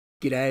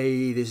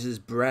G'day, this is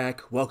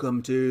Brak.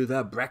 Welcome to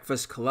the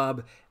Breakfast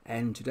Club,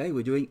 and today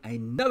we're doing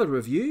another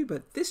review,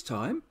 but this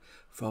time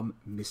from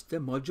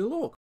Mr.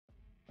 Modulorka.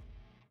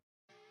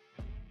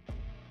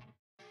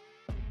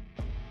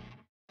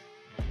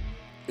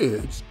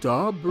 It's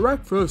the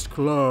Breakfast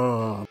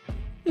Club.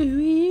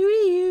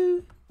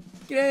 G'day,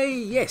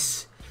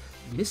 yes,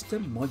 Mr.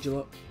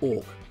 Modular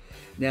Ork.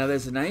 Now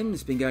there's a name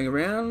that's been going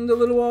around a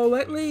little while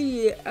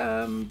lately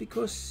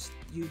because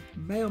you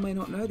may or may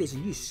not know there's a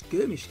new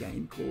skirmish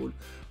game called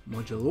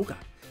Modulorka,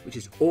 which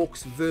is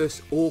Orcs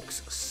vs.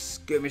 Orcs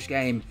skirmish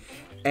game,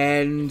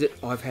 and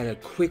I've had a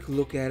quick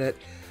look at it.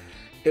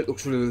 It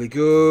looks really, really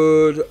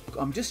good.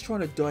 I'm just trying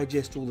to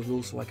digest all the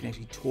rules so I can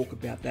actually talk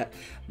about that.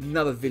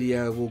 Another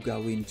video will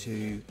go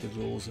into the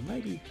rules, and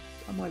maybe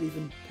I might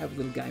even have a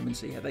little game and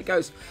see how that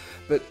goes.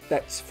 But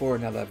that's for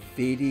another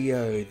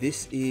video.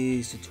 This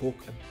is to talk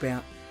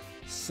about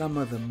some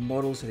of the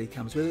models that he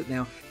comes with it.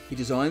 Now, he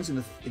designs in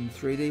the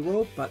 3D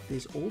world, but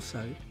there's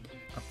also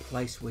a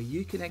place where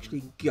you can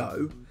actually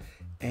go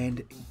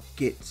and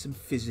get some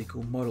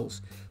physical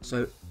models.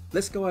 So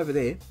let's go over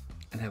there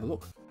and have a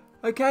look.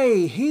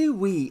 Okay, here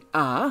we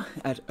are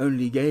at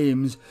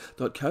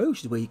onlygames.co,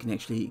 which is where you can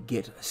actually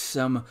get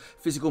some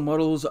physical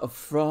models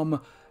from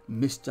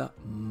Mr.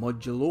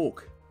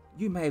 Modulorka.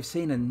 You may have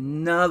seen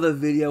another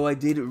video I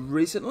did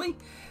recently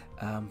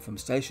from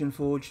Station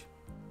Forge,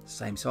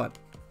 same site.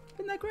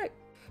 Isn't that great?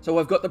 So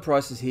I've got the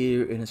prices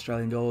here in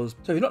Australian dollars.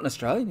 So if you're not an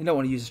Australian, you don't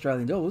want to use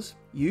Australian dollars,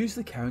 use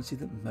the currency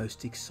that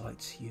most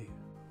excites you.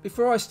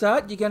 Before I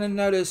start, you're going to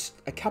notice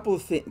a couple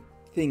of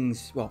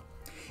things. Well,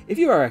 if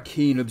you are a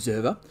keen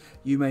observer,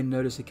 you may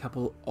notice a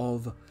couple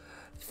of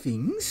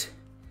things.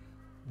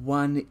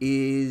 One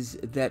is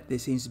that there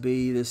seems to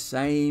be the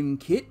same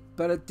kit,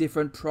 but at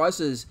different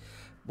prices.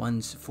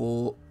 One's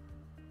for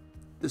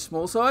the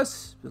small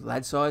size, the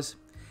lad size,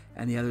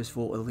 and the other is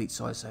for elite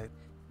size. So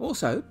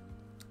also,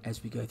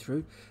 as we go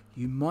through,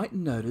 you might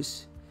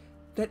notice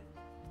that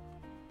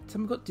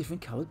some have got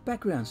different coloured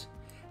backgrounds.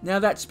 Now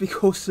that's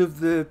because of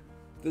the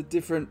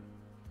different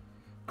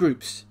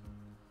groups,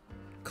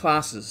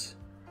 classes,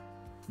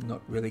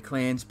 not really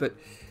clans, but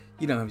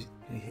you know what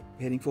I'm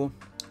heading for.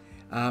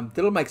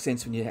 That'll make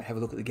sense when you have a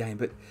look at the game,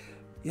 but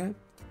you know,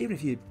 even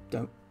if you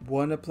don't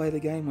want to play the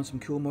game on some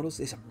cool models,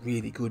 there's some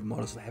really good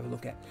models to have a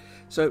look at.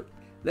 So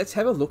let's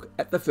have a look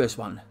at the first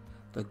one,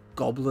 the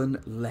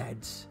Goblin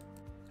Lads.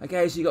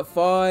 Okay, so you got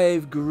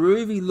 5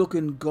 groovy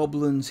looking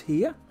goblins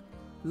here.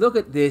 Look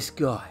at this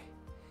guy.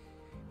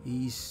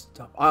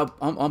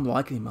 I'm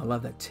liking him. I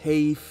love the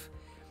teeth,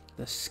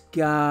 the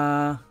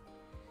scar.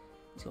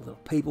 He's got a little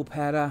people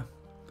patter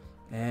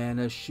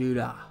and a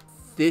shooter.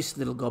 This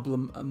little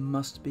goblin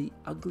must be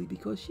ugly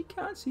because you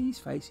can't see his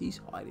face.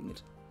 He's hiding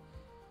it.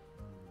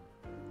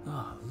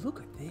 Oh,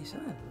 look at this.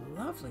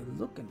 Lovely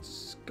looking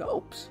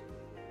sculpts.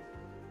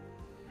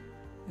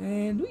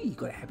 And you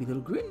got a happy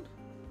little grin.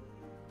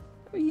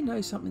 But he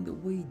knows something that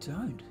we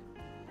don't.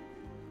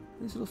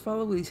 This little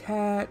fellow with his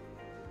hat,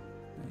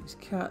 and his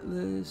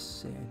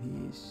cutlass,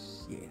 and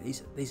his... yeah,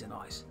 these are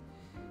nice.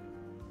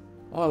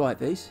 I like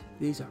these.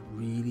 These are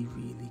really,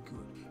 really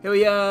good. Here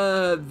we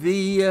are,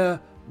 the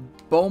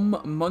Bomb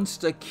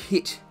Monster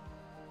Kit.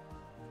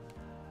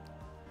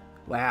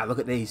 Wow, look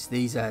at these.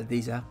 These are...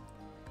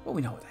 well,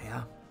 we know what they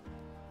are.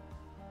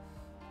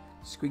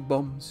 Squig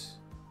bombs.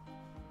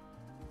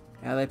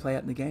 How they play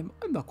out in the game,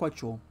 I'm not quite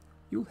sure.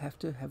 You'll have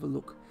to have a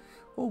look.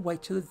 Or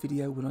wait till the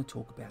video when I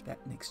talk about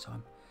that next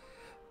time.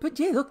 But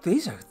yeah, look,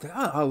 these are...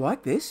 I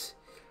like this.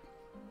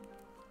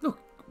 Look,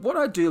 what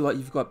I do like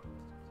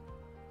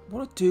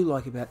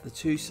about the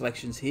 2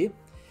 selections here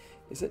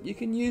is that you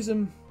can use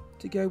them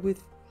to go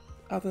with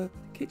other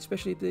kits,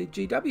 especially the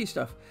GW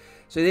stuff.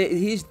 So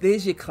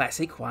there's your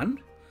classic one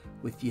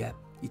with your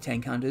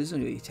tank hunters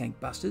and your tank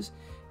busters.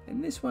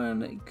 And this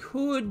one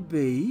could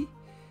be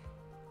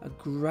a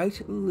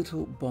great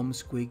little bomb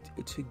squig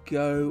to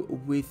go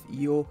with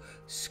your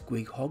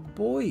squig hog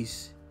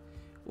boys,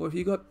 or if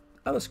you've got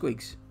other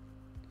squigs,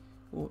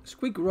 or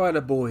squig rider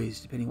boys,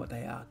 depending what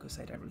they are, because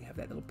they don't really have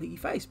that little piggy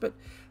face, but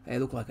they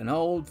look like an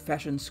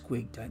old-fashioned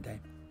squig, don't they?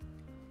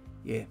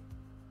 Yeah,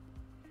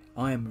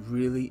 I am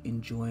really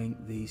enjoying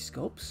these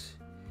sculpts.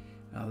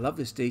 I love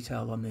this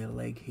detail on their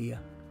leg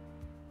here.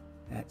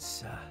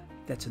 That's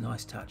a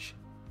nice touch,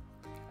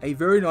 a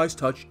very nice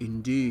touch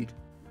indeed.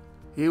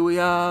 Here we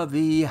are,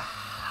 the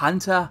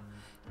Hunter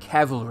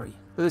Cavalry.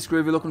 Look at this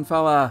groovy looking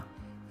fella.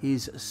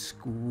 His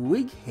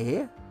squig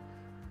hair.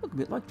 Look a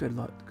bit like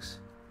dreadlocks.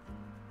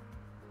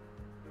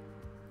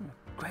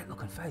 Great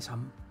looking face.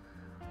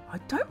 I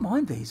don't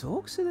mind these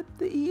orcs.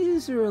 The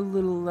ears are a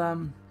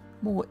little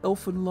more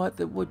elfin-like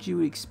than what you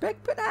would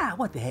expect, but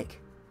what the heck.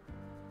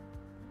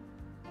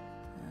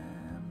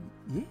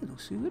 Yeah, it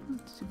looks good.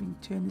 Let's see if we can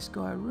turn this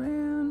guy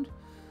around.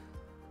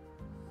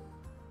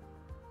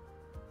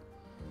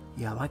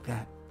 Yeah, I like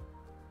that.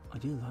 I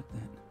do like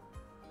that.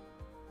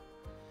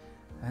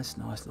 That's a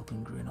nice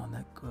looking grin on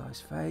that guy's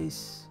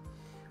face.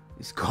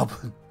 This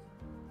goblin.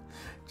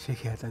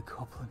 Check out that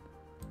goblin.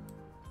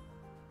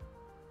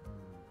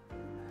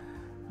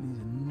 There's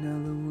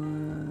another one.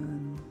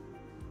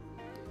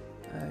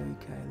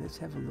 Okay, let's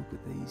have a look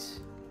at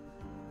these.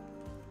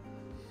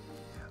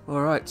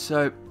 Alright,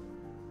 so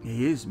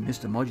here's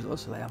Mr. Modular,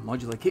 so they are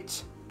modular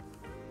kits.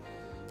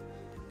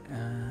 So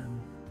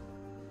I'll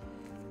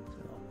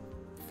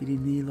fit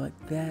in there like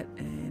that,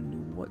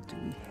 and what do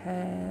we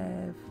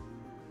have?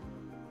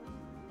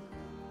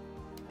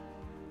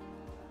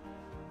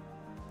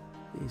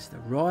 There's the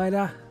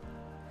rider.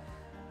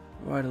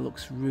 Rider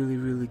looks really,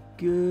 really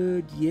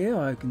good. Yeah,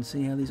 I can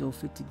see how these all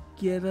fit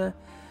together.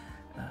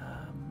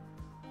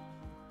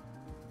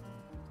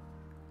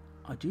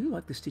 I do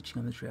like the stitching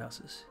on the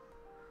trousers.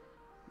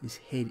 This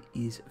head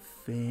is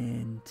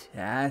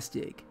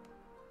fantastic.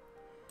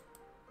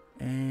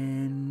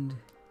 And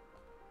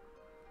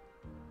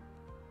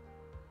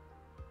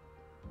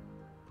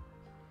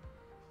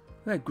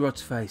that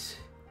Grot's face.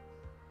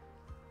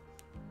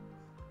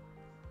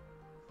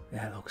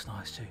 That looks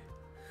nice too.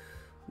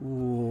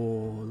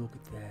 Whoa, look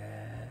at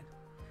that.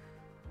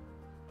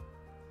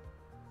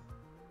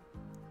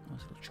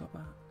 Nice little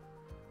chopper.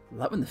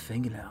 Loving the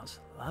fingernails.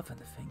 Loving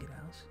the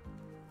fingernails.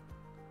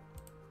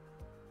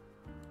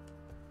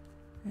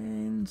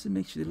 And some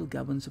extra little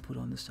gubbins to put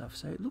on the stuff.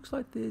 So it looks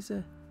like there's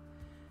an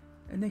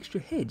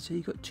extra head. So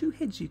you've got 2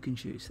 heads you can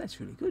choose. That's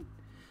really good.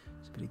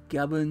 There's a bit of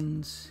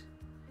gubbins.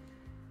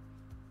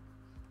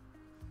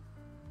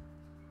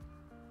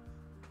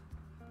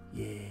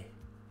 Yeah.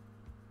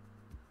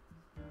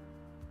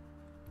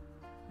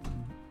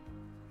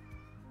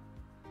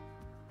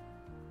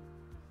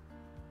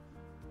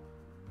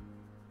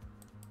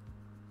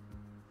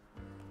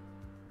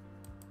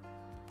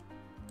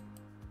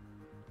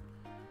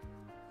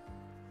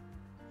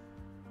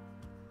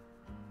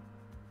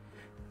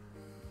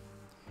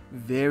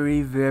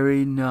 Very,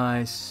 very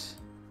nice.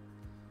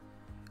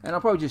 And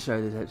I'll probably just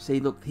show this. See,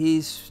 look,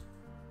 here's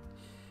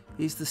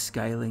the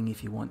scaling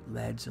if you want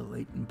lads,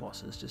 elite, and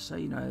bosses, just so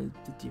you know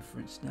the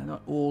difference. Now,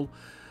 not all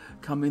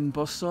come in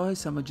boss size.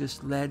 Some are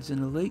just lads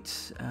and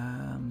elites.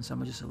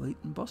 Some are just elite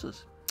and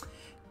bosses.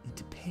 It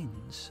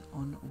depends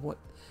on what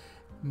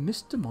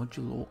Mr.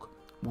 Modulorka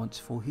wants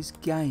for his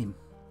game.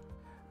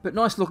 But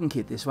nice looking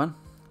kit, this one.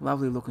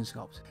 Lovely looking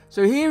sculpt.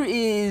 So here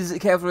is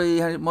Cavalry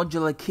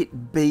Modular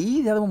Kit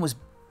B. The other one was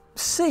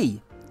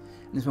C.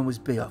 And this one was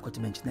B. I forgot to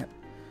mention that.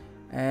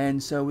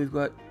 And so we've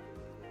got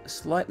a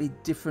slightly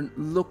different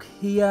look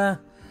here.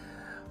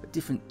 A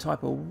different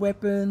type of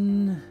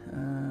weapon.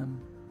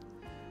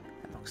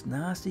 That looks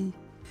nasty.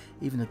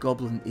 Even the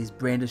goblin is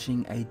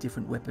brandishing a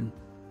different weapon.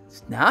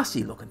 It's a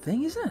nasty looking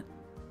thing, isn't it?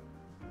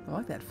 I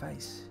like that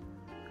face.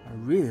 I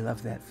really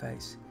love that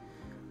face.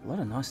 A lot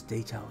of nice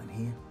detail in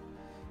here.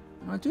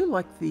 And I do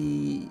like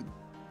the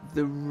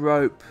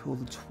rope or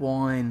the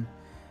twine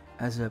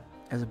as a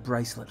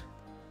bracelet.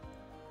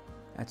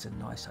 That's a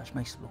nice touch.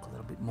 Makes it look a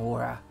little bit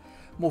more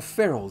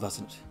feral,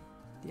 doesn't it?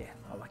 Yeah,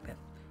 I like that.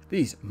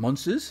 These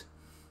monsters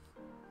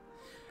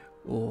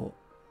or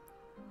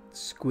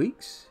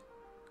squeaks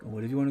or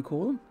whatever you want to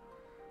call them.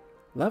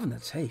 Loving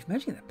that teeth.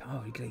 Imagine that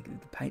power. You can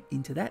get the paint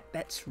into that.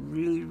 That's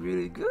really,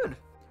 really good.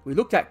 We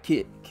looked at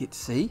kit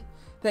C,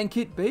 then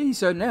kit B.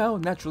 So now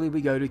naturally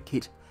we go to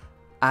kit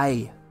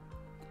A.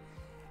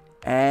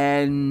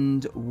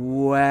 And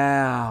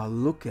wow,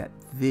 look at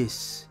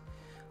this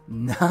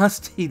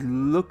nasty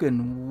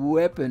looking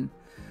weapon.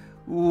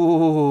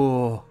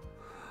 Whoa,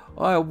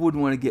 I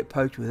wouldn't want to get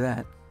poked with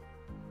that.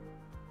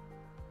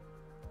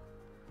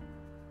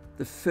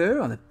 The fur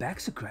on the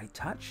back's a great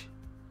touch.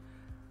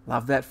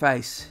 Love that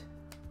face.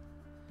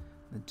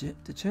 The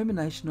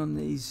determination on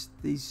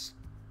these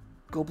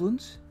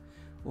goblins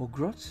or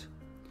grots.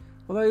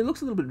 Although he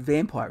looks a little bit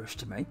vampirish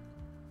to me.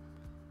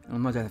 I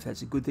don't know if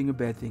that's a good thing or a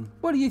bad thing.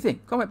 What do you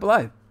think? Comment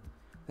below.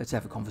 Let's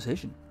have a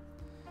conversation.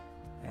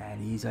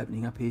 And he's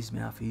opening up his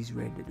mouth. He's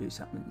ready to do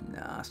something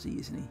nasty,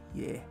 isn't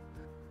he? Yeah.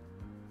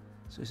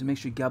 So some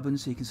extra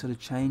gubbins so you can sort of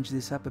change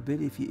this up a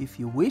bit if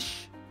you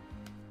wish.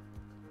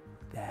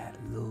 That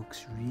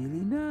looks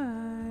really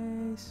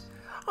nice.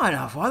 I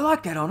don't know if I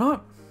like that or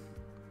not.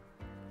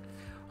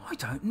 I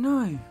don't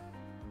know.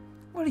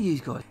 What do you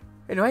guys?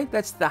 Anyway,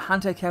 that's the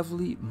Hunter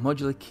Cavalry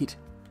Modular Kit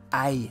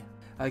A.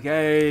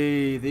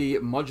 Okay, the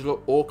Modular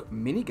Ork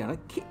Minigunner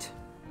Kit.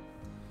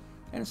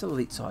 And it's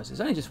elite size. There's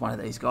only just one of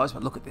these guys,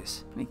 but look at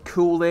this. And he's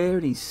cool there,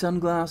 and his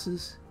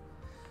sunglasses,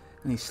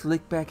 and his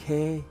slick back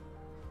hair.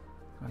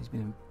 Oh, he's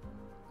been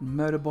a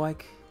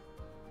motorbike.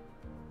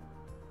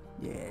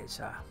 Yeah,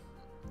 it's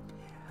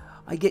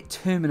I get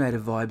Terminator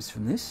vibes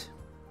from this.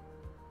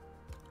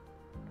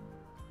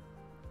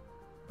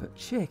 But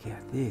check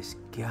out this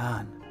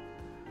gun.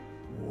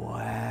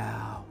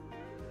 Wow.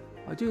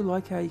 I do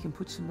like how you can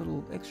put some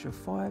little extra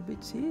fire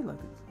bits here,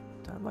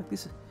 like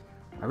this.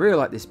 I really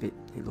like this bit.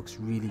 It looks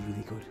really,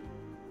 really good.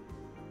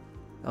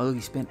 Oh, look,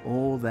 he spent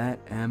all that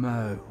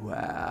ammo.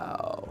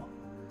 Wow.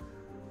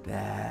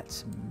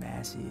 That's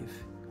massive.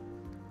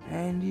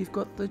 And you've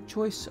got the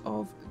choice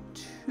of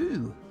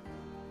 2.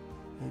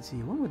 Let's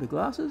see, one with the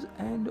glasses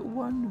and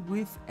one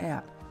without.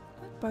 I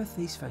like both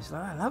these faces.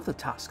 I love the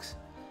tusks.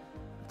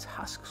 The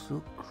tusks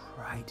look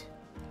great.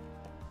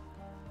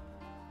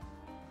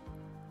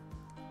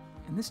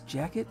 And this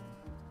jacket,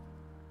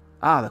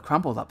 Ah, the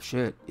crumpled up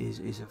shirt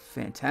is a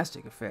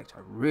fantastic effect.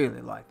 I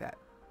really like that.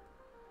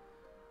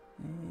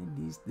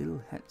 And his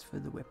little hats for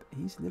the weapon.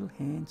 His little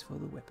hands for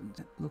the weapons.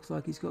 It looks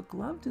like he's got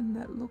gloved, and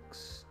that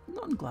looks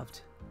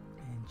non-gloved.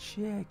 And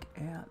check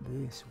out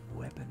this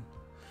weapon.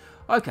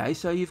 Okay,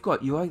 so you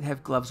either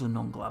have gloves or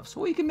non-gloves,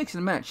 or you can mix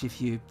and match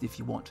if you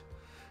want.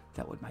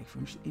 That would make for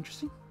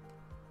interesting.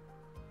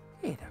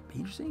 Yeah, that'd be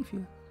interesting if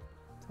you.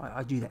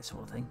 I do that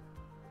sort of thing.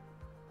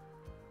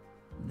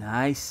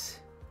 Nice.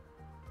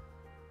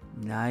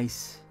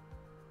 Nice.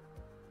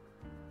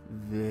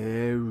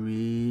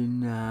 Very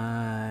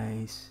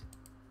nice.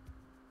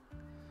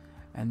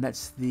 And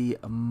that's the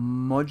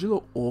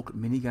Modular Ork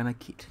Minigunner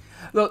kit.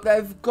 Look,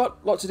 they've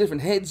got lots of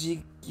different heads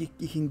you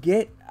can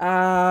get.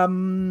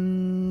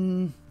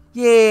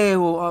 Yeah,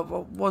 well, I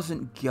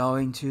wasn't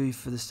going to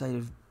for the sake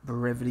of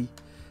brevity,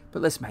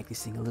 but let's make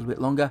this thing a little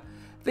bit longer.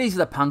 These are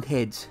the punk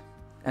heads,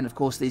 and of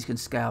course these can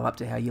scale up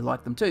to how you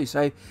like them too.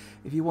 So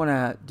if you want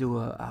to do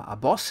a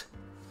boss,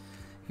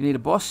 if you need a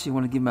boss, you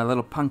want to give him a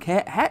little punk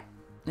hat,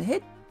 the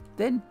head,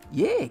 then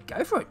yeah,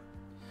 go for it.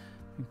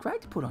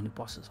 Great to put on your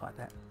bosses like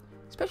that.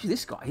 Especially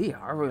this guy here.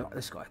 I really like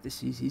this guy.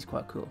 He's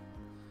quite cool.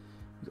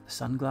 We've got the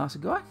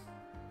sunglasses guy.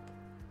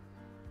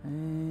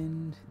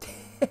 And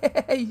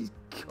he's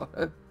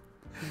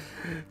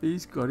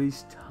got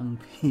his tongue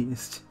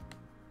pierced.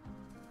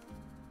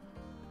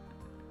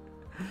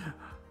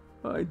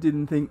 I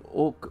didn't think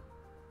orcs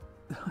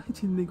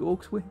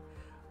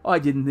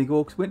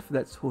went for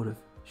that sort of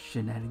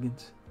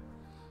shenanigans.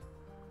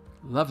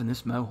 Loving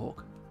this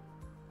mohawk.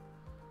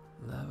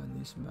 Loving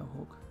this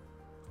mohawk.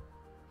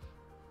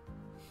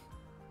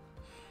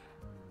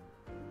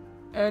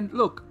 And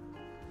look,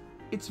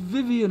 it's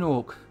Vivian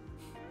Ork.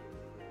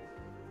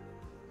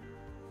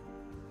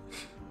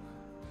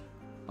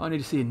 I need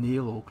to see a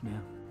Neil Ork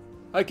now.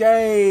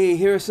 Okay,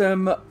 here are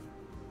some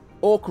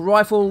Ork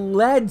Rifle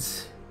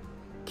Lads.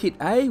 Kit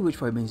A, which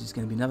probably means there's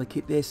going to be another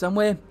kit there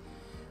somewhere.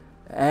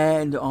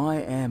 And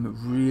I am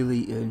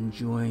really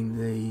enjoying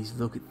these.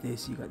 Look at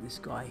this. You got this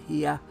guy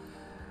here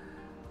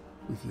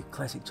with your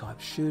classic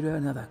type shooter.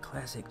 Another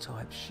classic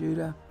type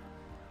shooter.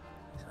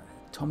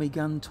 Tommy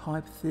gun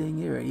type thing.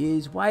 Here he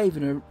is,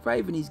 waving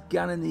his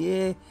gun in the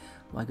air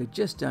like I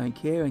just don't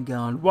care, and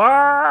going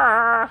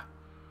wah.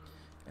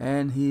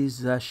 And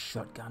here's a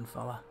shotgun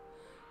fella.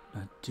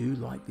 I do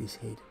like this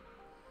head.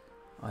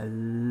 I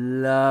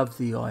love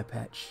the eye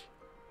patch.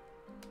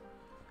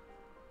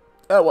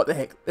 Oh, what the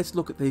heck? Let's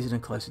look at these in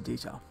closer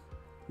detail.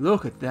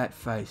 Look at that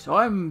face.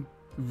 I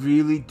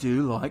really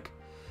do like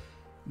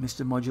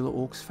Mr. Modular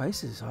Ork's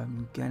faces.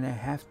 I'm gonna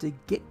have to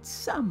get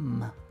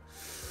some.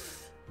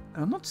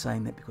 And I'm not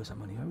saying that because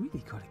I'm on here. I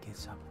really got to get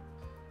some.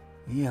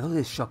 Yeah, look at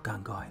this shotgun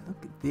guy. Look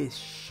at this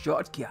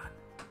shotgun.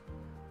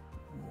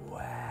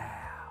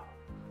 Wow.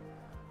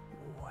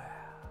 Wow.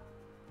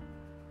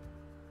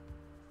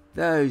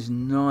 Those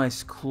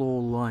nice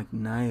claw-like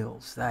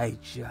nails. They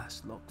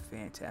just look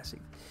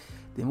fantastic.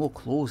 They're more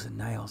claws than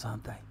nails,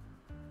 aren't they?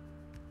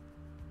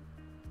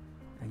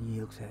 And he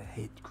looks at a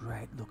head.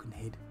 Great looking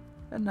head.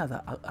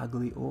 Another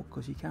ugly orc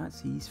because you can't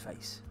see his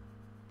face.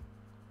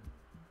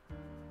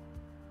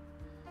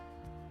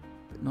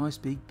 Nice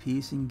big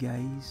piercing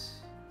gaze.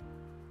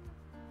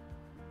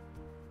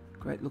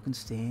 Great looking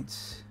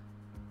stance.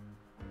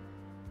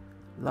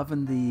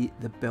 Loving the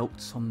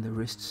belts on the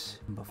wrists.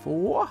 Number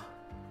 4.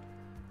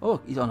 Oh,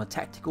 he's on a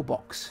tactical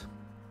box.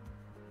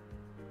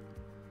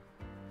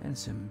 And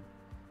some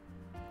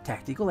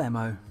tactical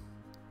ammo.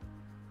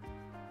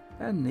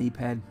 And a knee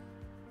pad.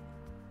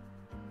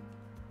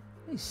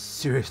 He's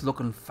serious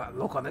looking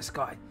look on this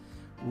guy.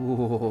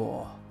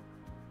 Whoa.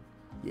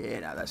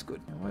 Yeah, no, that's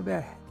good. What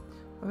about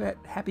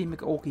Happy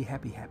McOrky,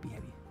 happy.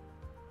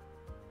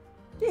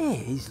 Yeah,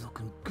 he's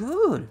looking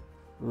good.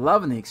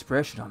 Loving the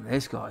expression on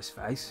this guy's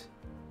face.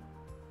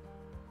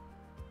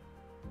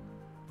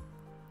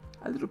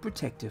 A little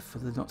protective for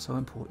the not so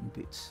important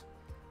bits.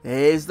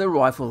 There's the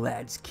Rifle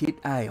Lads, Kit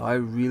A. I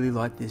really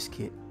like this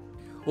kit.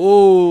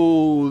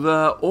 Oh,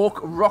 the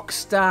Ork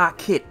Rockstar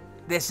kit.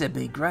 This would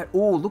be great.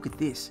 Oh, look at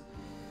this.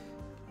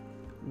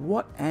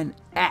 What an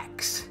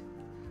axe.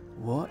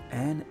 What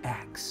an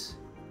axe.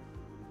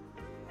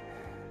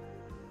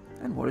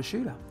 And what a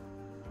shooter.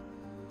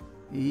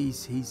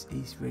 He's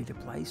ready to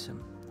play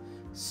some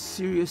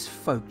serious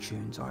folk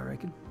tunes, I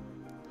reckon.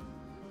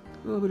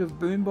 A little bit of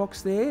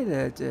boombox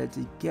there to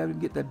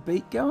get the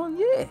beat going,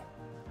 yeah.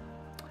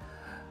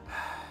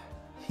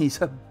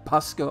 He's a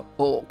busker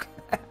orc.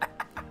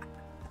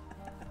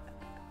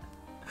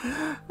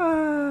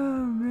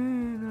 Oh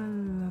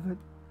man,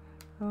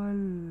 I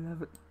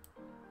love it.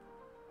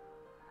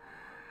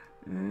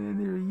 And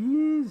there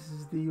he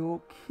is, the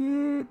orc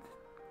kit.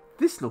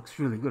 This looks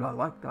really good. I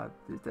like that.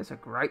 That's a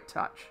great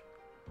touch.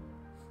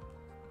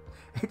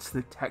 It's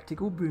the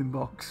tactical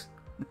boombox.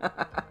 Yeah.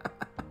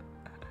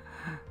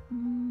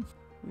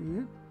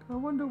 I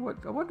wonder.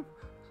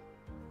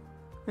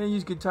 Yeah,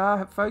 use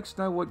guitar, folks.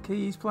 Know what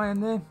key he's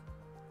playing there?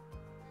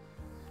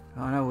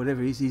 I know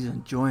whatever it is, he's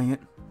enjoying it.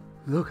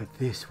 Look at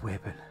this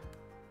weapon.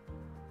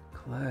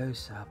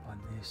 Close up on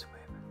this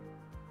weapon.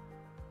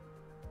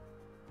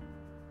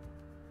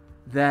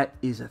 That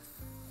is a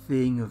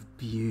thing of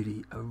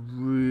beauty. A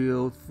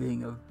real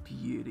thing of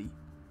beauty.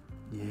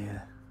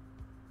 Yeah.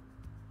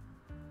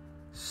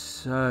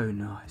 So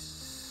nice.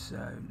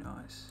 So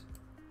nice.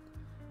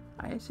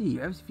 I see.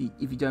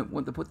 If you don't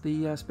want to put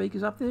the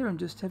speakers up there and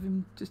just have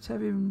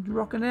him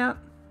rocking out.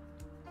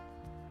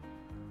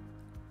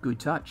 Good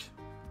touch.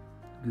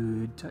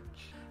 Good touch.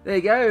 There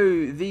you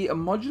go. The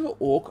Modular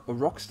Ork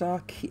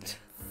Rockstar kit.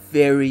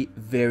 Very,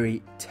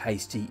 very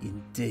tasty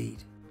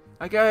indeed.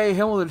 Okay,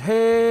 helmeted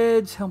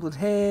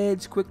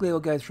heads. Quickly, I'll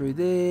go through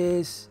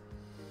this.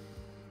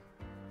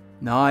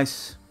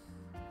 Nice.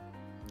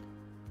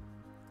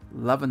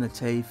 Loving the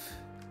teeth.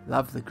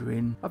 Love the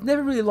grin. I've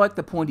never really liked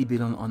the pointy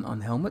bit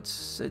on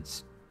helmets.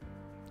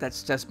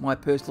 That's just my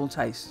personal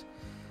taste.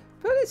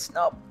 But it's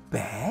not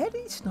bad.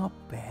 It's not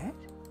bad.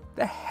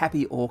 The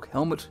Happy Ork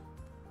helmet.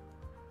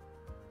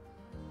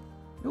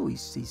 Oh,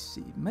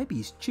 maybe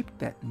he's chipped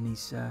that and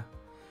he's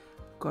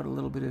got a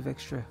little bit of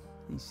extra.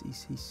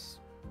 He's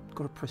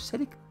got a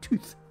prosthetic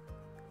tooth.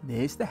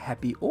 There's the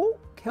Happy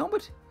Ork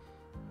helmet.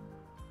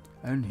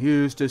 And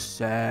here's the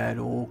sad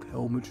Ork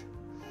helmet.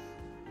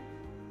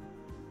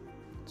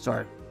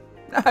 Sorry.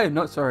 No,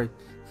 not sorry.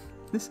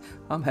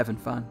 I'm having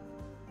fun.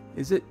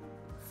 Is it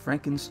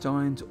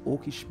Frankenstein's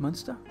Orkish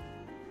monster?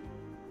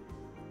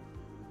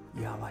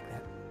 Yeah, I like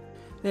that.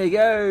 There you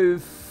go.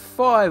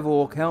 5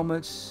 Ork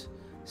helmets.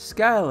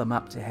 Scale them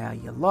up to how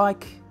you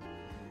like.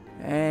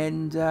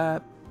 And,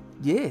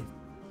 yeah.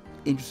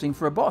 Interesting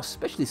for a boss,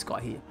 especially this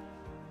guy here.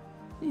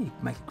 Yeah,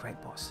 make a great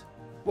boss.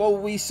 Well,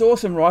 we saw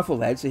some rifle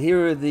lads. So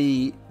here are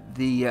the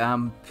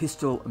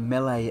pistol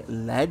melee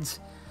lads.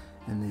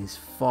 And there's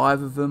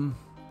 5 of them.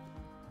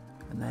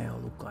 And they all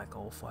look like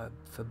all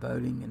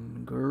foreboding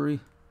and gory.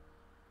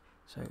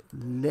 So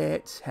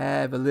let's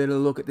have a little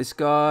look at this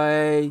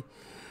guy.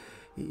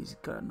 He's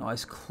got a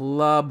nice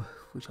club,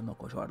 which I'm not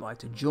quite sure I'd like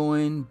to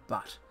join,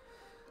 but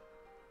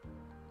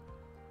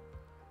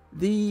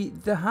the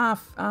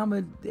half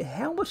armored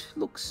helmet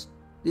looks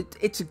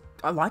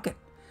I like it.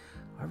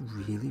 I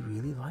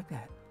really like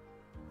that.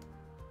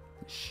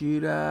 The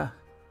shooter,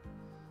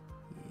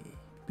 yeah,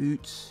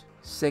 boots.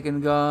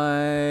 Second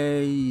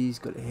guy, he's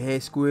got hair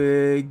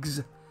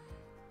squigs.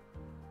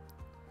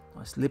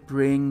 Nice lip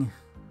ring.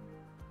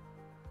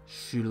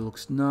 Shooter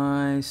looks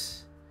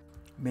nice.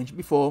 Mentioned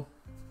before,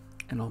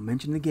 and I'll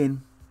mention it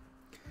again.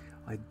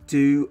 I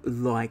do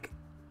like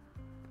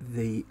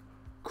the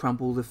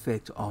crumpled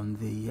effect on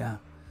the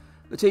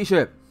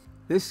t-shirt.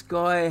 This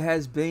guy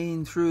has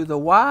been through the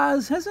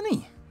wars, hasn't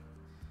he?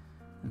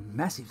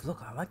 Massive. Look,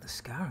 I like the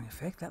scarring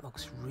effect. That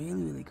looks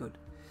really good.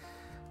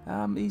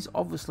 He's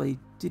obviously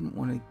didn't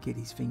want to get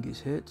his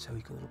fingers hurt, so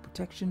he got a little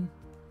protection.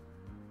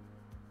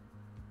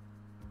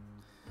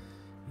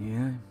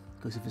 Yeah,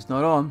 because if it's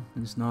not on,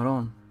 then it's not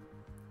on.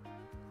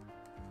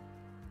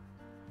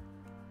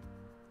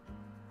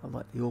 I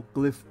like the Ork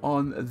glyph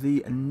on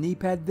the knee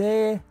pad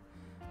there,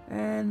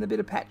 and a bit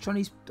of patch on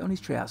his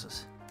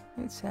trousers.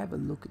 Let's have a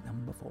look at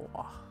number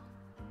 4.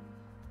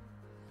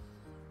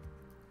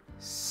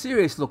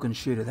 Serious looking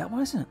shooter, that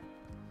one, isn't it?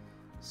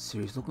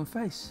 Serious looking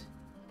face.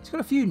 He's got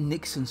a few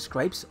nicks and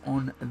scrapes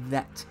on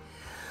that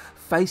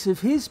face of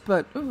his,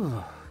 but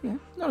yeah,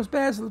 not as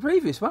bad as the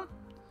previous one.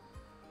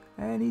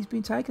 And he's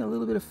been taking a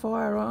little bit of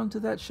fire onto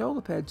that shoulder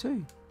pad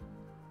too.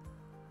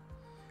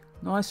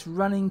 Nice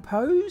running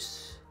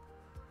pose.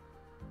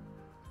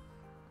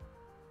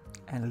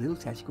 And a little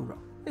tactical roll.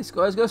 This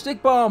guy's got a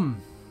stick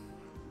bomb.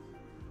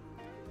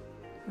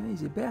 And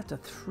he's about to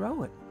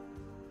throw it.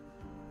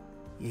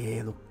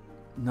 Yeah, look,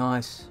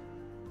 nice.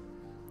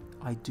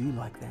 I do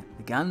like that.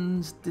 The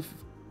guns, the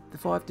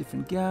 5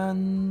 different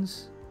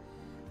guns,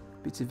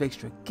 bits of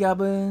extra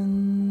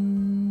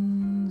gubbins,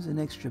 and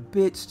extra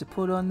bits to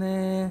put on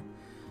there,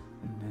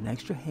 and an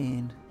extra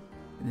hand,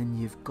 and then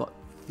you've got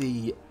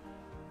the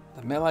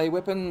melee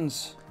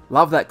weapons.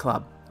 Love that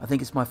club. I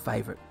think it's my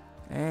favourite.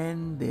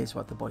 And there's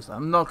what the boys like.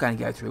 I'm not going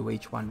to go through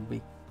each one.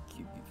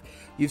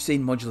 You've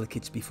seen modular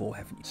kits before,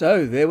 haven't you?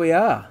 So there we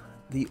are,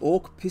 the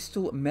Ork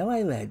pistol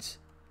melee lads.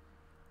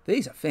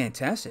 These are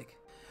fantastic.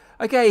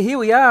 Okay, here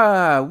we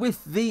are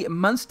with the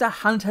Monster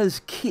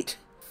Hunters kit.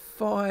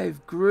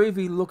 5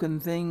 groovy looking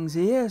things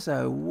here.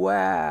 So,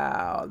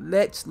 wow.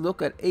 Let's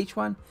look at each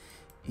one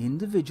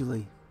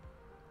individually.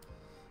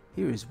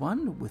 Here is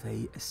one with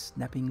a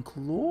snapping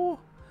claw.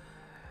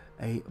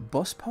 A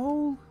boss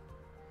pole.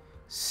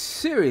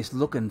 Serious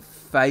looking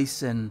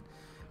face and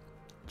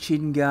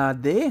chin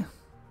guard there.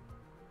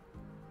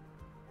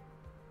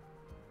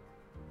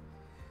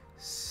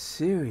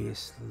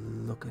 Serious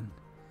looking.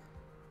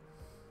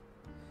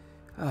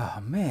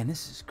 Oh man,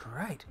 this is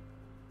great.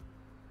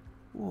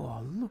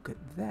 Whoa, look at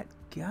that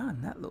gun.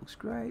 That looks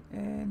great.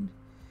 And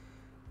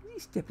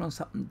he's stepping on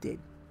something dead.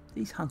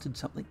 He's hunted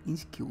something.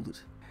 He's killed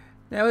it.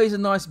 Now here's a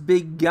nice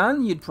big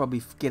gun. You'd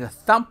probably get a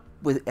thump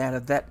out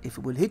of that if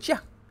it would hit you.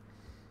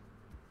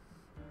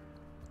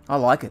 I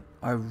like it.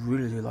 I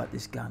really do like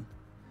this gun.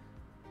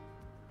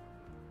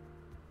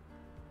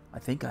 I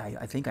think I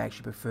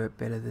actually prefer it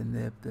better than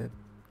the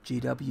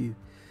GW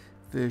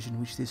version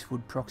which this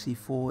would proxy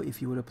for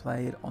if you were to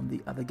play it on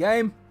the other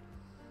game.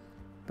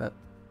 But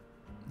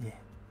yeah,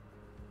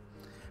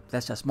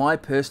 that's just my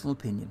personal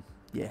opinion.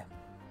 Yeah,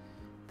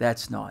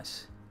 that's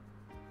nice.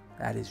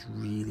 That is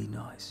really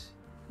nice.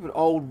 An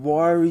old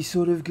wiry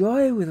sort of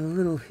guy with a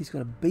little, he's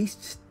got a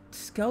beast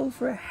skull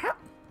for a hat.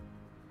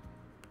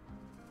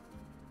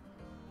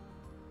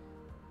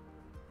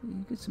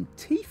 You've got some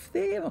teeth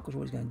there. I'm not sure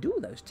what he's going to do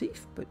with those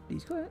teeth, but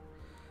he's got it.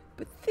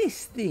 But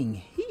this thing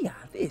here,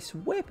 this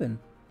weapon,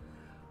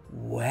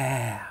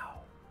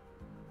 wow.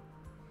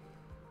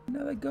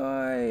 Another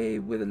guy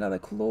with another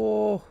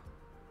claw.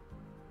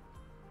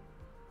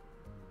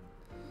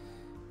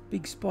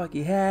 Big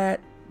spiky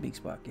hat, big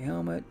spiky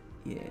helmet.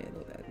 Yeah,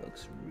 look, that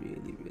looks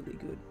really, really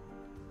good.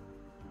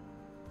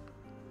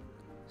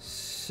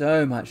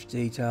 So much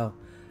detail.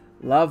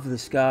 Love the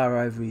scar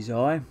over his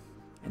eye.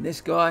 And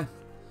this guy,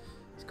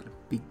 he's got a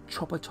big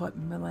chopper type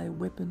melee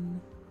weapon.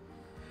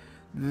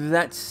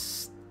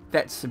 That's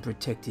some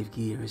protective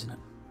gear, isn't it?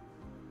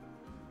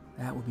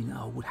 That would be,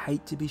 I would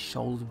hate to be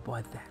shouldered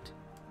by that.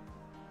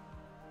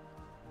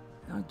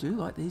 And I do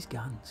like these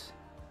guns.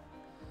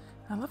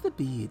 I love the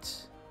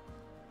beards.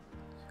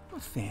 I'm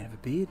a fan of a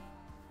beard.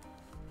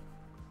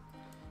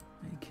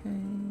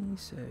 Okay,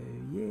 so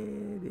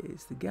yeah,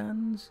 there's the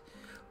guns.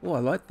 Oh, I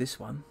like this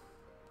one.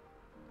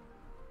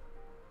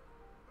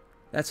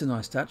 That's a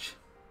nice touch.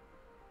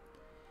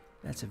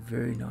 That's a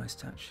very nice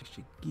touch.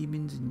 Extra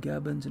gibbons and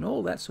gubbins and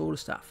all that sort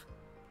of stuff.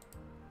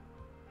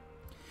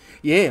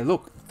 Yeah,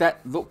 look,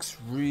 that looks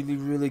really,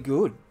 really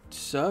good.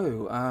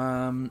 So,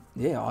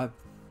 yeah, I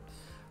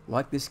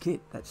like this kit.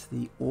 That's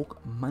the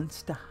Ork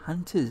Monster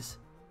Hunters.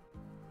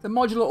 The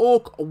Modular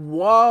Ork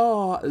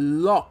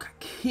Warlock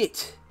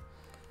kit.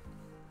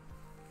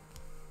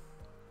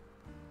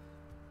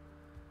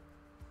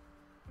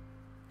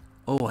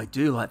 Oh, I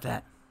do like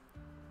that.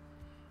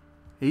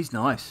 He's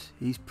nice.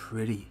 He's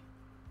pretty.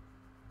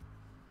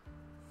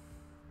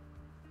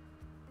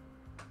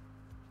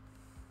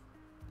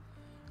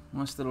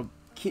 Nice little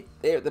kit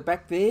there at the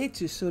back there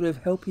to sort of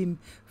help him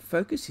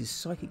focus his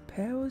psychic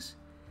powers.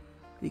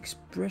 The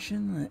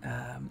expression,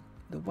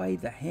 the way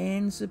the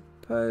hands are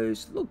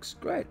posed, looks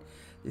great.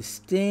 The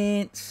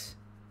stance,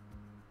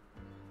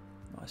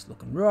 nice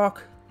looking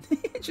rock.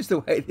 Just the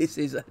way this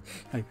is,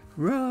 like,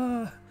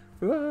 rah,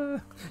 rah,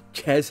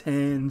 jazz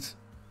hands.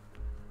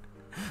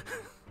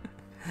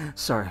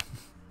 Sorry.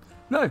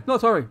 No,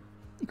 not sorry.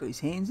 He got his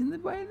hands in the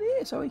way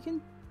there so he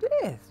can,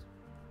 yeah.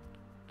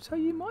 So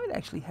you might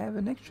actually have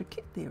an extra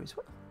kit there as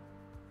well.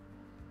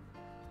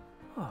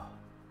 Oh,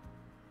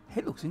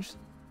 head looks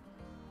interesting.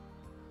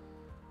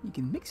 You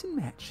can mix and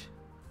match.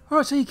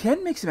 Alright, so you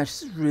can mix and match.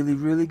 This is really,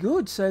 really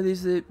good. So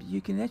there's the,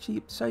 you can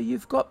actually, so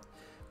you've got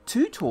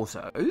 2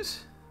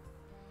 torsos,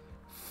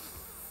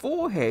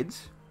 4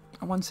 heads,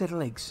 and 1 set of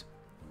legs.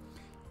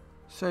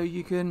 So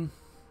you can,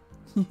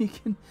 you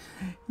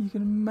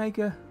can make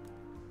a,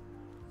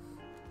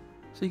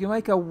 so you can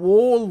make a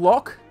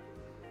warlock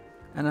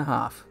and a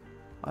half.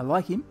 I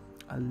like him.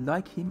 I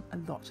like him a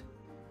lot.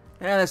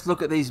 Now let's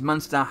look at these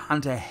Monster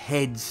Hunter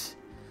heads.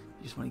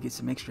 You just want to get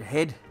some extra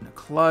head and a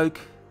cloak.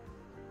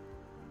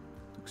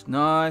 Looks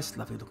nice.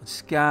 Lovely looking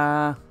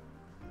scar.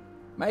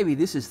 Maybe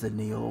this is the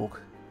Neil Ork.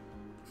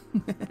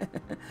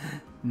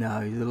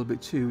 No, he's a little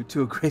bit too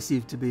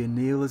aggressive to be a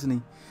Neil, isn't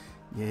he?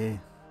 Yeah.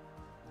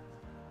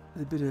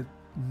 With a bit of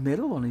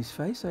metal on his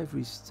face over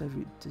just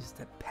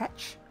that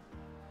patch.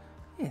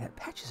 Yeah, that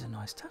patch is a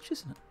nice touch,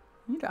 isn't it?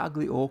 You know,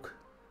 ugly Ork.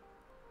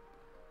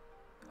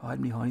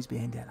 Hiding behind his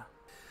bandana.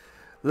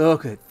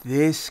 Look at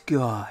this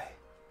guy.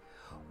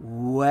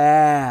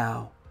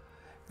 Wow.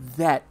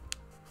 That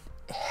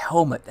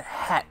helmet, the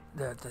hat,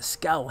 the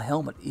skull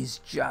helmet is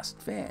just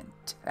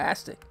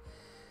fantastic.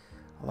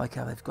 I like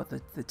how they've got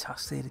the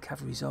tusk there to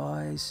cover his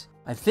eyes.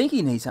 I think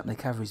he needs something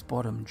to cover his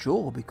bottom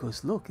jaw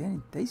because look,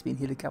 he's been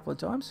hit a couple of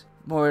times.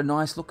 More a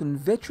nice looking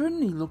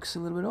veteran. He looks a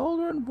little bit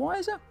older and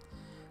wiser.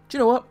 Do you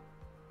know what?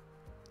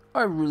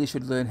 I really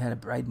should learn how to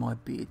braid my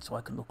beard so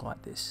I can look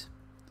like this.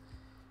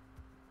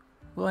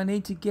 Well, I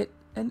need to get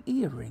an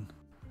earring.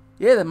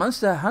 Yeah, the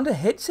Monster Hunter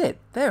headset.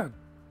 They're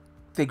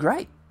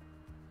great.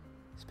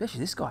 Especially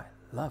this guy.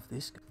 Love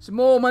this. Some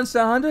more Monster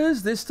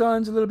Hunters. This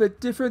time's a little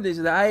bit different. These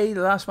are the A.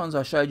 The last ones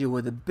I showed you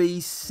were the B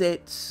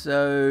set.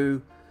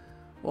 So,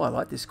 oh, I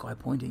like this guy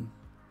pointing.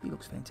 He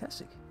looks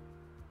fantastic.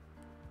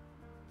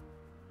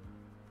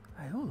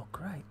 They all look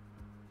great.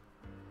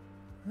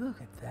 Look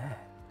at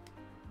that.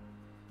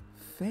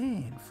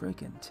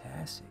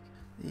 Fan-freaking-tastic.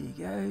 There you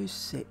go.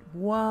 Set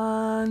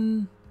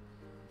 1.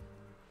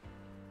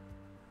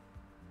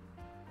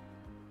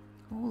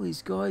 All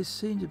these guys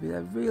seem to be,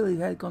 they've really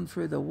had gone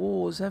through the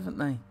wars, haven't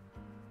they?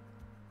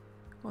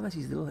 Well, that's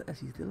his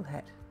little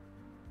hat.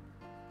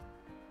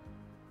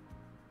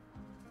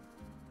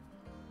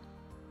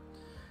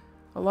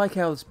 I like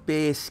how it's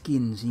bare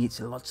skins and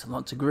it's lots and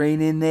lots of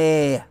green in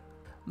there.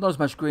 Not as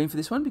much green for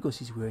this one because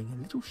he's wearing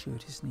a little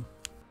shirt, isn't he?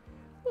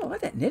 Oh, I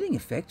like that netting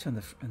effect on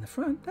the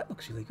front. That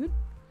looks really good.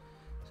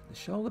 So the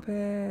shoulder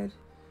pad,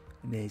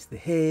 and there's the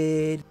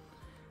head.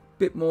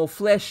 bit more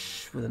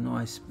flesh with a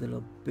nice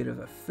little bit of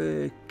a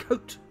fur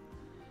coat.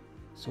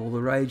 It's all the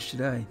rage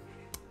today.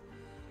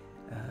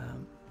 A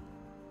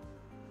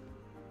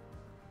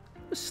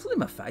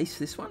slimmer face,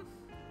 this one.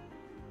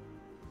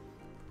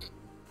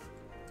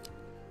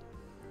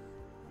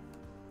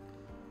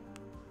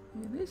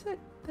 Yeah, there's that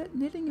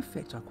netting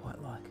effect I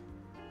quite like.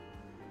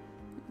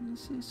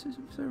 This is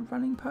sort of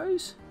running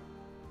pose.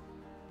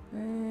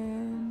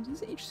 And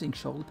there's an interesting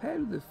shoulder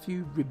pad with a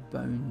few rib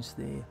bones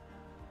there,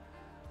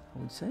 I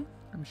would say.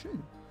 I'm sure.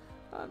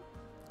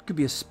 Could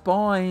be a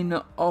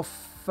spine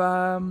off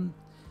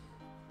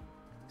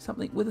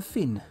something with a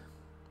fin.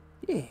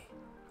 Yeah,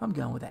 I'm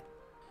going with that.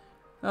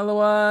 Another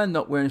one,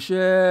 not wearing a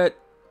shirt.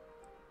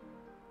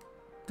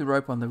 The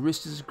rope on the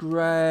wrist is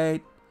great.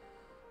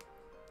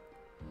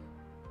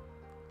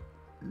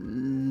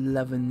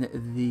 Loving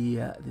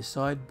the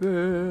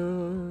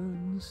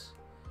sideburns.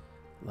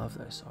 Love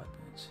those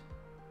sideburns.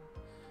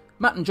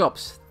 Mutton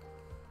chops.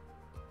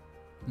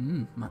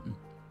 Mutton.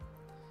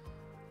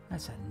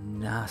 That's a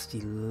nasty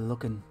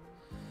looking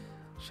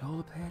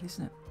shoulder pad,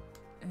 isn't it?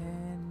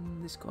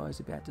 And this guy's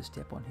about to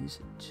step on his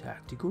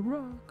tactical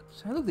rock.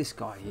 So look at this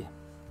guy here.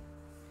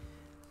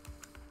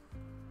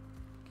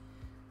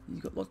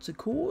 He's got lots of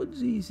cords.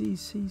 He's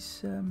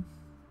got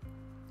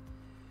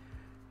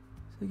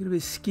a bit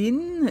of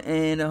skin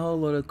and a whole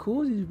lot of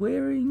cords he's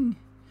wearing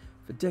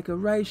for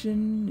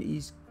decoration.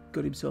 He's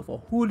got himself a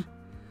hood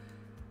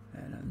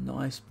and a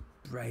nice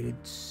braided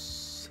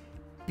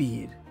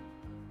beard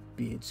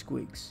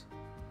squigs.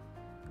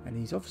 And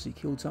he's obviously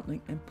killed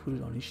something and put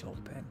it on his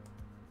shoulder pad.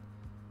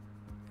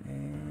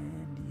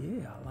 And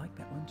yeah, I like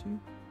that one too.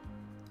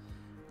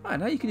 I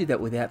know you could do that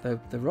without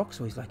the rocks,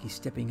 so he's like he's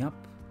stepping up.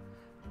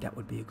 That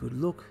would be a good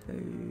look.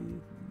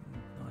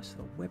 Nice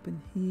little weapon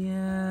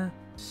here.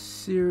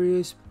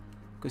 Serious.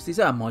 Because these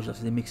are modular,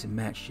 so they mix and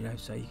match, you know,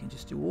 so you can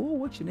just do all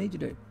what you need to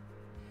do.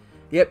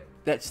 Yep,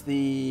 that's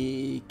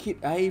the Kit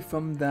A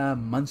from the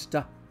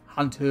Monster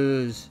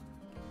Hunters.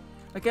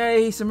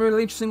 Okay, some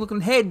really interesting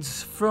looking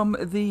heads from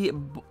the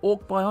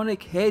Ork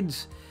Bionic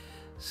heads.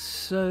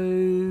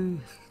 So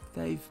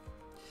these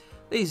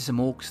are some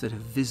orcs that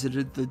have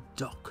visited the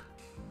dock.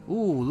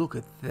 Ooh, look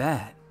at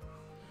that.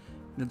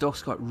 The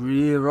dock's got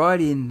right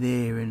in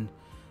there and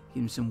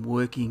give him some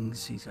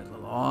workings. He's got a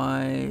little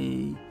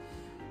eye,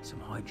 some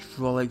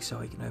hydraulics so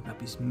he can open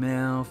up his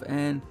mouth,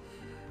 and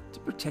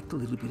to protect a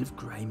little bit of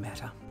grey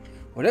matter.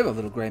 Whatever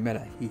little grey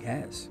matter he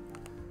has.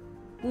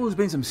 Oh, there's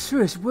been some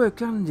serious work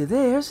done into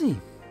there, hasn't he?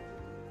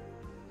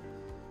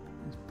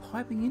 He's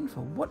piping in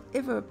for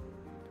whatever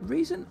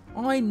reason,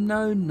 I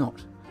know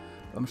not.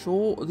 I'm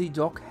sure the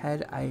dock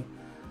had a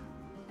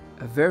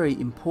very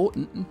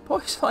important and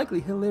most likely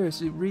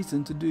hilarious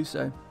reason to do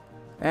so.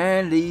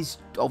 And he's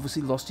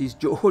obviously lost his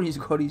jaw and he's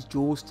got his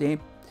jaw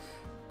stamp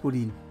put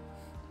in.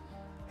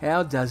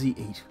 How does he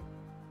eat?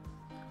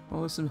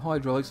 Well, some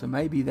hydraulics, so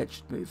maybe that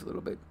should move a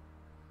little bit.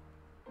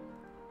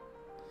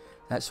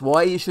 That's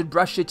why you should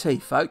brush your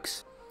teeth,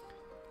 folks.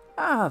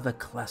 Ah, the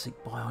classic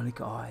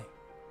bionic eye.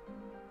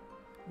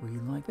 Really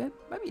like that?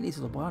 Maybe he needs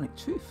a little bionic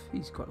tooth.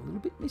 He's got a little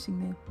bit missing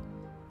there.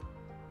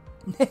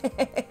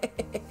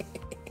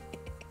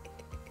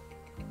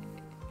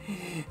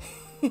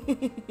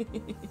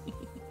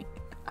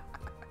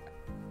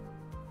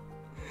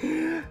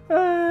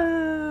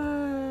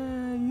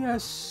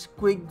 Yes,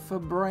 squig for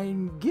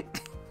brain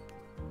git.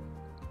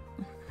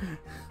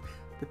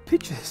 The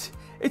pictures,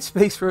 it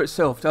speaks for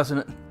itself, doesn't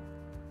it?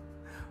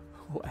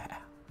 Wow.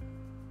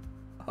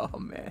 Oh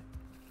man,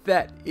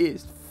 that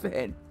is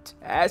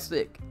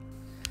fantastic.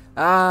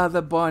 Ah,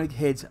 the bionic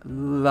heads,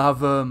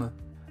 love them.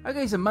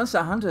 Okay, he's a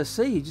monster hunter.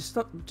 See,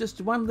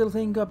 just one little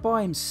thing got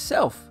by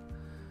himself.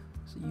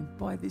 So you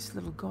buy this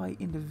little guy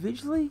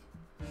individually.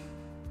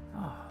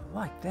 Oh, I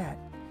like that.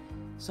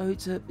 So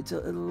it's a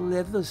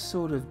leather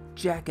sort of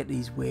jacket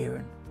he's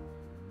wearing.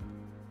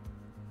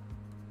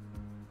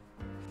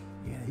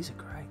 Yeah, these are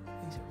great.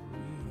 These are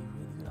really,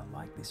 really good. I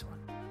like this one.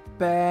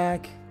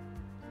 Back.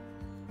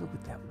 Look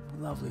at that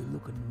lovely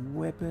looking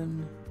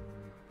weapon.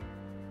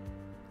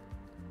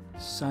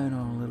 Sewn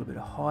on a little bit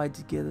of hide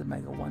together to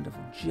make a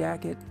wonderful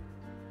jacket.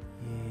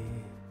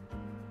 Yeah.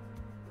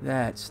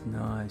 That's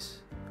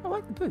nice. I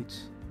like the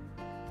boots.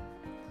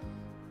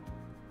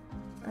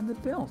 And the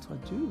belt. I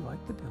do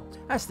like the belt.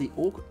 That's the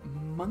Ork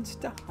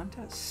Monster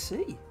Hunter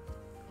C.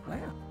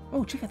 Wow.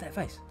 Oh, check out that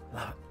face.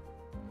 Love it.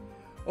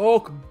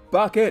 Ork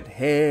Bucket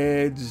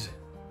Heads.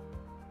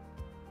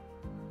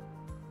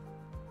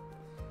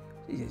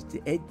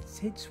 The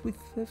heads with,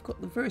 they've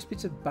got the various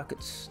bits of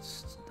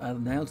buckets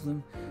nailed to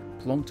them,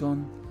 plonked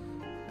on.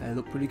 They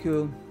look pretty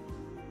cool.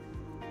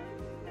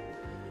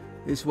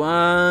 This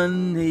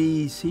one,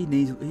 he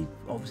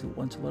obviously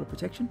wants a lot of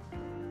protection.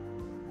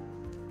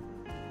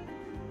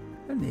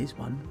 And there's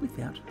one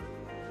without.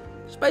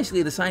 It's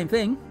basically the same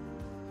thing.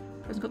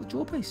 Hasn't got the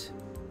jaw piece.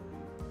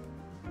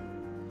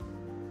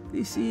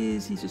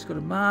 He's just got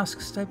a mask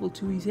stapled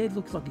to his head.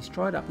 Looks like he's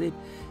tried up there.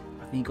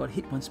 I think he got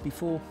hit once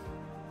before.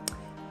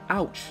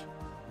 Ouch.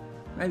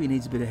 Maybe he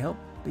needs a bit of help.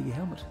 Bigger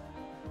helmet.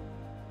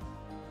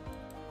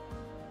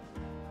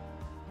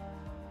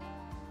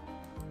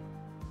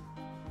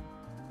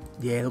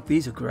 Yeah, look,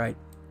 these are great.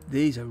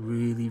 These are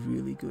really,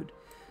 really good.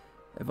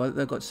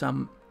 They've got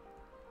some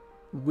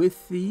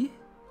with the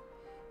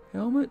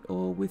helmet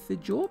or with the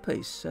jaw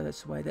piece. So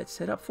that's the way that's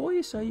set up for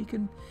you. So you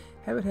can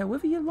have it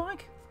however you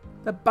like.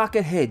 The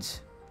bucket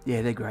heads.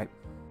 Yeah, they're great.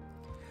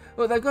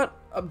 Well, they've got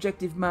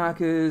objective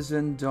markers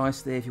and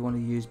dice there if you want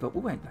to use, but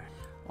we won't go.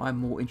 I'm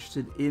more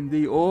interested in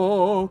the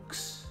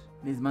orcs.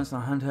 Here's Monster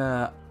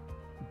Hunter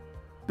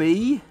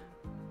B.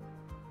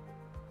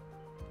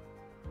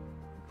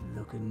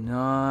 Looking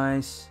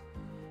nice.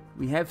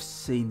 We have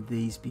seen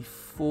these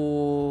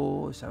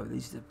before, so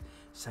these are,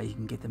 so you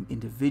can get them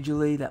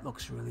individually. That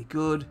looks really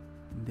good.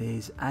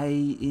 There's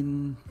A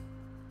in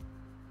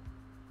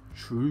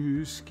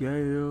true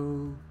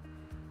scale.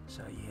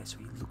 So yeah, so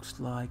he looks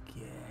like,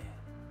 yeah.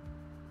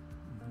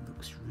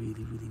 Looks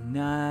really, really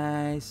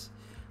nice.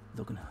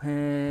 Looking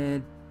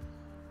head.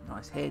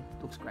 Nice head.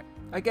 Looks great.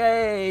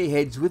 Okay,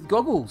 heads with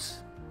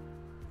goggles.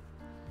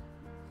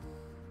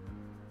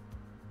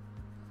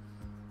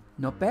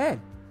 Not bad.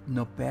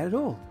 Not bad at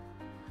all.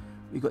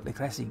 We've got the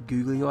classic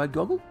googly-eyed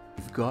goggle.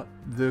 We've got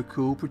the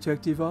cool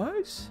protective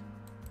eyes.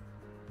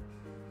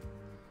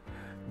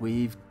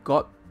 We've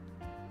got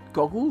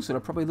goggles that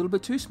are probably a little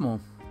bit too small.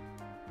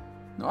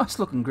 Nice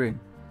looking grin.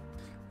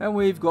 And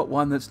we've got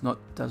one that's not,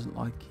 doesn't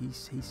like,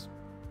 he's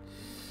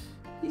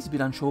a bit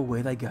unsure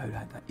where they go,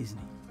 isn't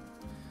he?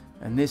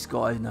 And this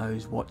guy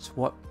knows what's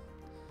what.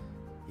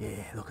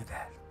 Yeah, look at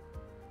that.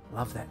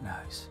 Love that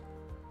nose.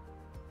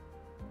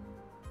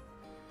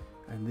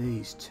 And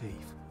these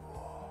teeth.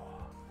 Whoa.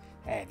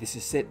 And this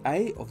is set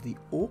A of the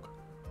Ork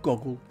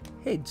goggle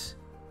heads.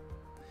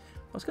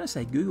 I was going to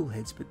say Google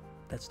heads, but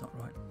that's not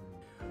right.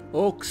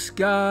 Ork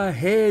scar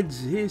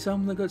heads. Here's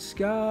some that got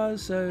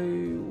scars. So,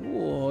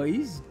 whoa,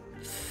 looks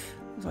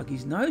like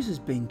his nose has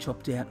been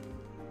chopped out.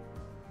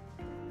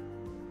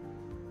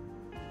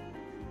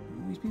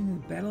 He's been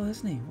in a battle,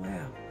 hasn't he?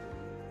 Wow.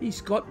 He's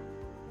got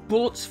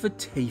bullets for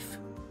teeth.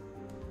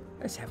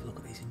 Let's have a look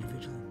at these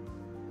individually.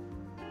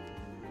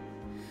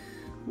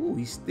 Ooh,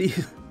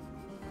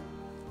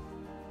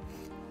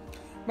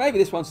 maybe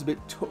this one's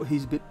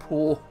he's a bit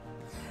poor,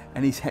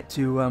 and he's had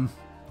to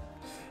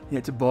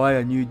buy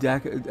a new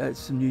Dakka,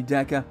 some new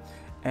Dakka,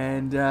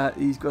 and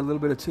he's got a little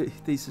bit of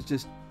teeth. These are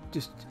just.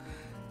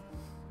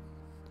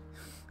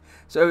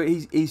 So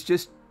he's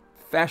just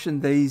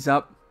fashioned these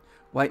up,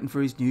 waiting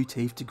for his new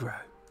teeth to grow.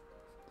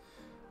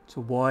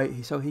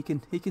 So he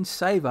can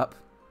save up,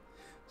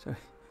 so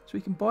he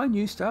can buy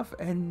new stuff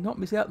and not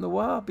miss out on the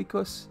war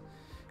because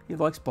he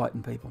likes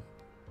biting people.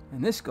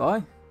 And this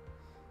guy,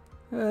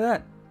 look at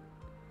that.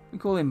 We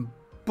call him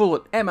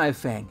Bullet Ammo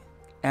Fang.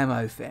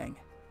 Ammo Fang.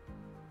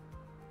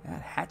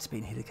 That hat's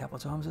been hit a couple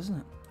of times, hasn't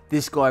it?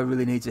 This guy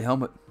really needs a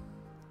helmet.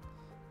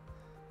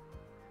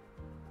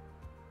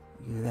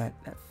 Look at that.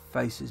 That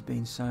face has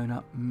been sewn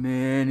up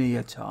many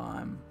a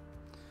time.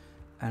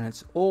 And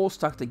it's all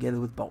stuck together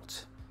with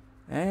bolts.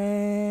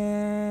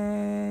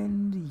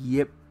 And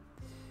yep.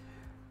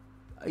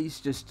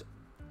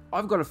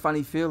 I've got a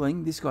funny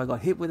feeling this guy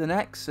got hit with an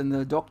axe and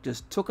the doc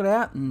just took it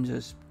out and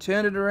just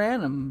turned it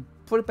around and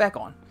put it back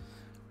on.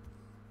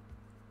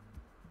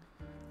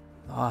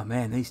 Oh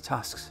man, these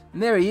tusks.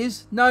 And there he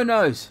is, no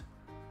nose,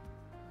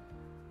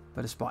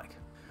 but a spike.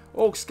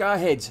 Ork scar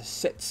heads,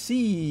 set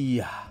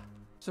C.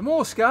 Some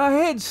more scar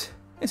heads.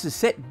 This is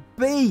set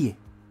B.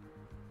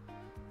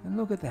 And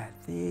look at that,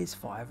 there's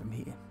 5 of them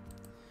here.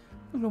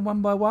 Look at them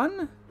one by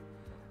one.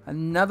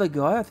 Another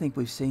guy, I think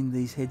we've seen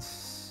these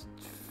heads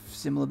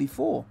similar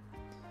before.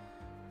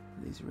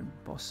 These are in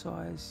boss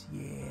size.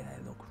 Yeah,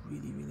 they look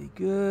really, really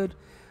good.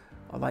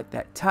 I like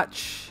that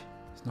touch.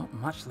 There's not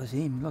much left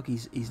in him. Look,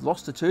 he's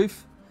lost a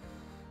tooth.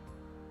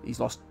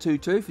 He's lost 2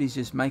 teeth. He's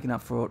just making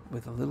up for it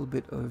with a little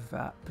bit of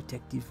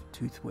protective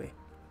tooth wear.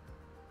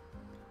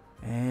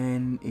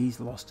 And he's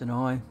lost an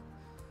eye.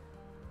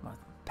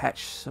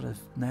 Patch sort of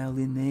nailed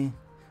in there.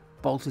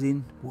 Bolted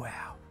in.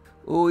 Wow.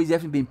 Oh, he's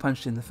definitely been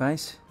punched in the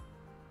face.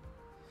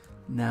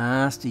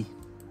 Nasty.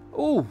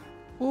 Oh,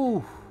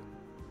 oh.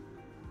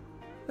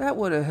 That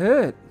would have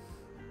hurt.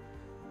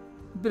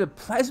 A bit of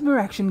plasma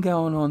action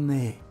going on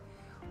there.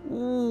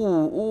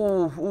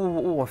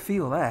 Oh, I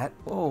feel that.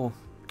 Oh,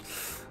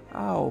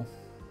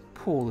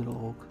 poor little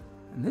orc.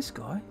 And this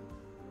guy,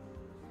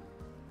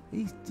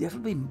 he's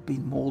definitely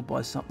been mauled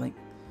by something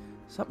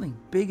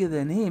bigger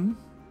than him.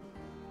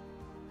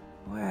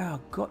 Wow,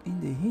 got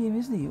into him,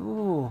 isn't he?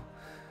 Oh,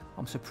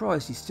 I'm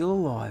surprised he's still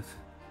alive.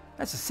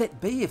 That's a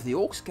set B of the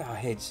Ork scar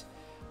heads.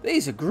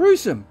 These are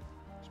gruesome.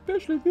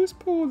 Especially this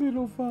poor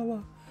little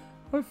fella.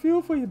 I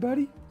feel for you,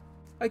 buddy.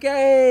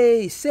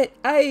 Okay, set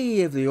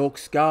A of the Ork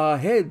scar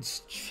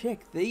heads.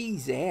 Check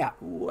these out.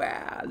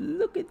 Wow,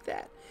 look at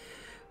that.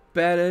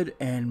 Battered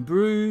and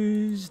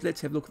bruised.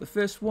 Let's have a look at the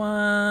first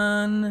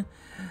one.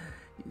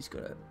 He's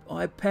got an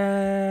eye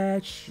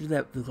patch.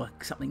 That looked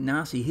like something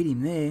nasty hit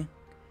him there.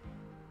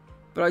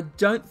 But I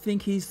don't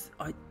think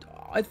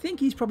I think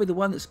he's probably the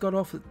one that's got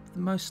off the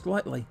most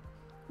slightly.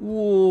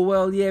 Oh,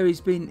 well, yeah,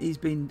 he's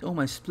been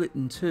almost split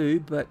in two,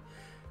 but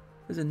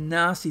There's a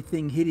nasty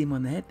thing hit him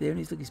on the head there, and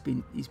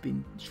he's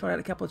been shot out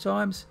a couple of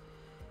times.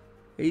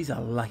 He's a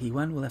lucky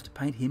one. We'll have to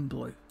paint him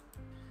blue.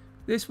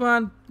 This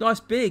one, nice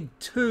big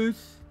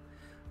tooth,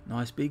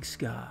 nice big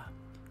scar,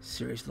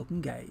 serious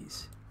looking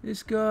gaze.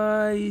 This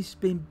guy, he's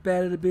been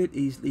battered a bit.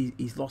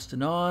 He's lost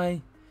an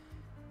eye.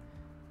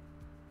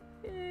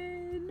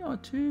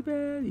 Not too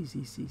bad.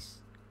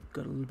 He's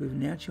got a little bit of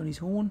an ouchie on his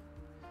horn,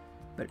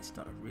 but it's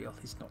not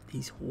it's not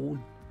his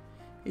horn.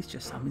 It's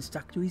just something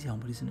stuck to his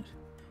helmet, isn't it?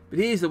 But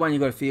here's the one you've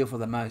got to feel for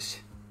the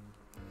most.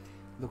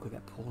 Look at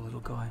that poor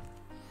little guy.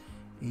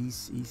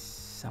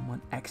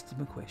 Someone asked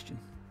him a question.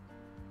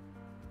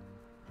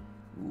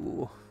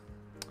 Ooh.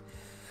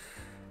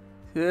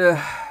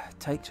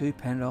 Take 2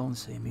 Panadol and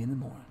see me in the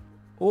morning.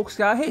 Ork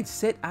Scar head,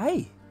 set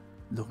A.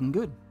 Looking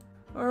good.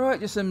 Alright,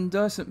 just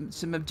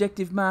some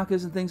objective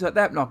markers and things like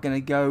that. Not going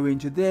to go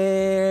into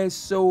there.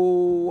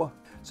 So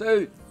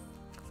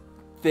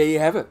there you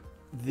have it.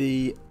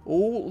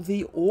 All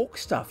the Ork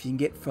stuff you can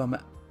get from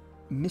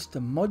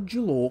Mr.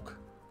 Modulorka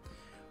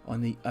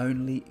on the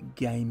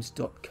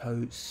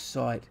onlygames.co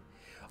site.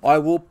 I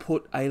will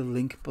put a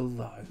link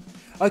below.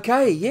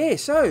 Okay, yeah,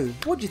 so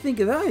what do you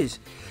think of those?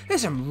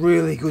 There's some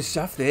really good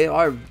stuff there.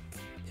 I'm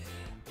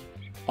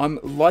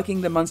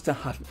liking the Monster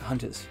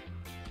Hunters.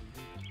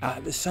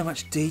 There's so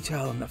much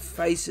detail in the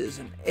faces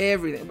and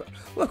everything.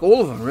 Look,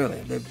 all of them really.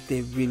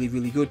 They're really,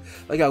 really good.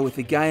 They go with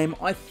the game.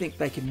 I think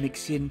they can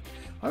mix in.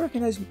 I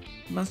reckon those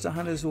Monster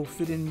Hunters will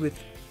fit in with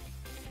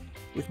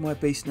my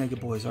Beast Snagger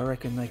boys. I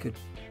reckon they could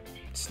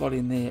slot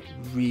in there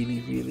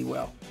really, really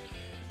well.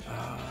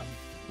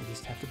 We'll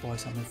just have to buy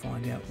some and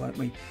find out, won't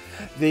we?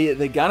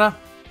 The gunner,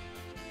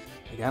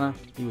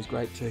 he was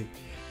great too.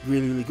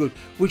 Really, really good.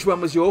 Which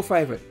one was your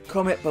favourite?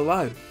 Comment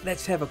below.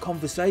 Let's have a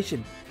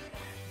conversation.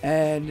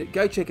 And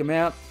go check them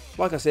out.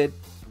 Like I said,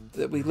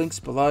 there'll be links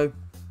below.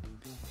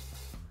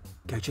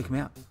 Go check them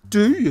out.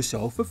 Do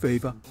yourself a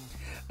favour.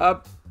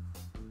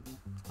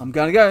 I'm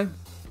going to go.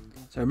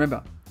 So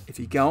remember, if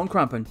you go on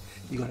crumping,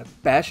 you got to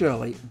bash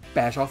early,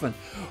 bash often.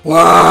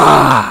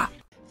 Wah!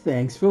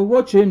 Thanks for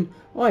watching.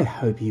 I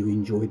hope you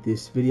enjoyed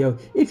this video.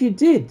 If you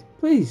did,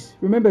 please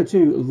remember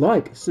to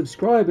like,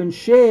 subscribe and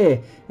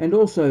share, and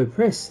also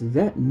press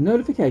that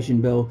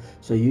notification bell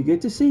so you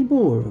get to see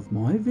more of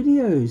my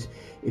videos.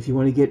 If you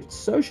want to get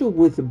social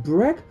with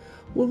Brak,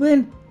 well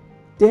then,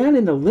 down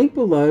in the link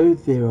below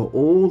there are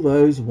all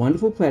those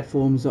wonderful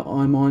platforms that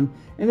I'm on,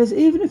 and there's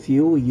even a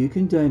few where you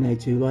can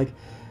donate to, like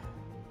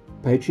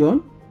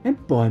Patreon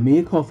and Buy Me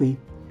a Coffee.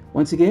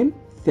 Once again,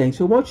 thanks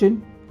for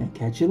watching and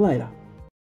catch you later.